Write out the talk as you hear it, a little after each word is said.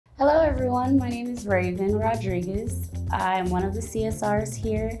Hello everyone, my name is Raven Rodriguez. I am one of the CSRs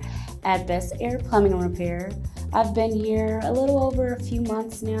here at Best Air Plumbing and Repair. I've been here a little over a few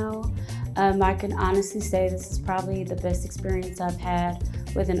months now. I can honestly say this is probably the best experience I've had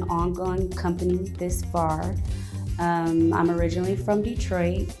with an ongoing company this far. I'm originally from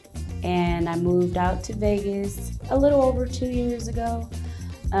Detroit and I moved out to Vegas a little over 2 years ago.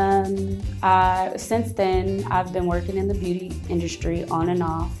 Since then, I've been working in the beauty industry on and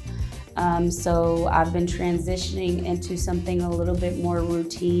off. So I've been transitioning into something a little bit more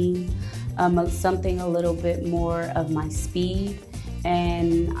routine, something a little bit more of my speed.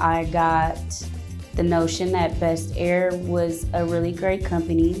 And I got the notion that Best Air was a really great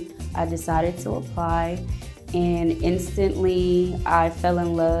company. I decided to apply, and instantly I fell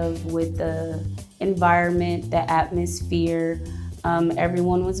in love with the environment, the atmosphere.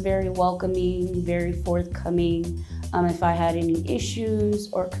 Everyone was very welcoming, very forthcoming. If I had any issues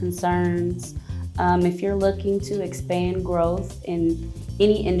or concerns, if you're looking to expand growth in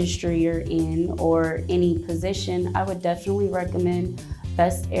any industry you're in or any position, I would definitely recommend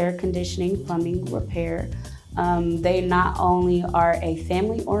Best Air Conditioning Plumbing Repair. They not only are a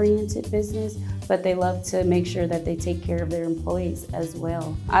family-oriented business, but they love to make sure that they take care of their employees as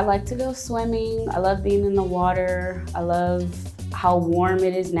well. I like to go swimming. I love being in the water. I love how warm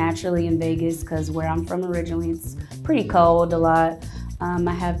it is naturally in Vegas, because where I'm from originally, it's pretty cold a lot.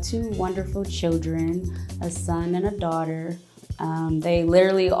 I have 2 wonderful children, a son and a daughter. They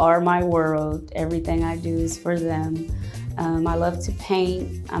literally are my world. Everything I do is for them. I love to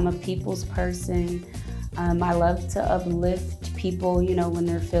paint. I'm a people's person. I love to uplift people, when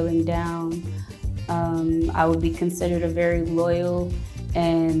they're feeling down. I would be considered a very loyal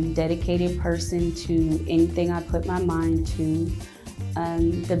and dedicated person to anything I put my mind to.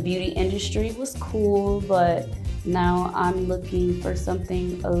 The beauty industry was cool, but now I'm looking for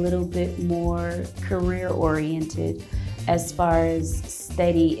something a little bit more career-oriented as far as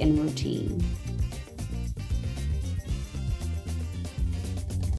steady and routine.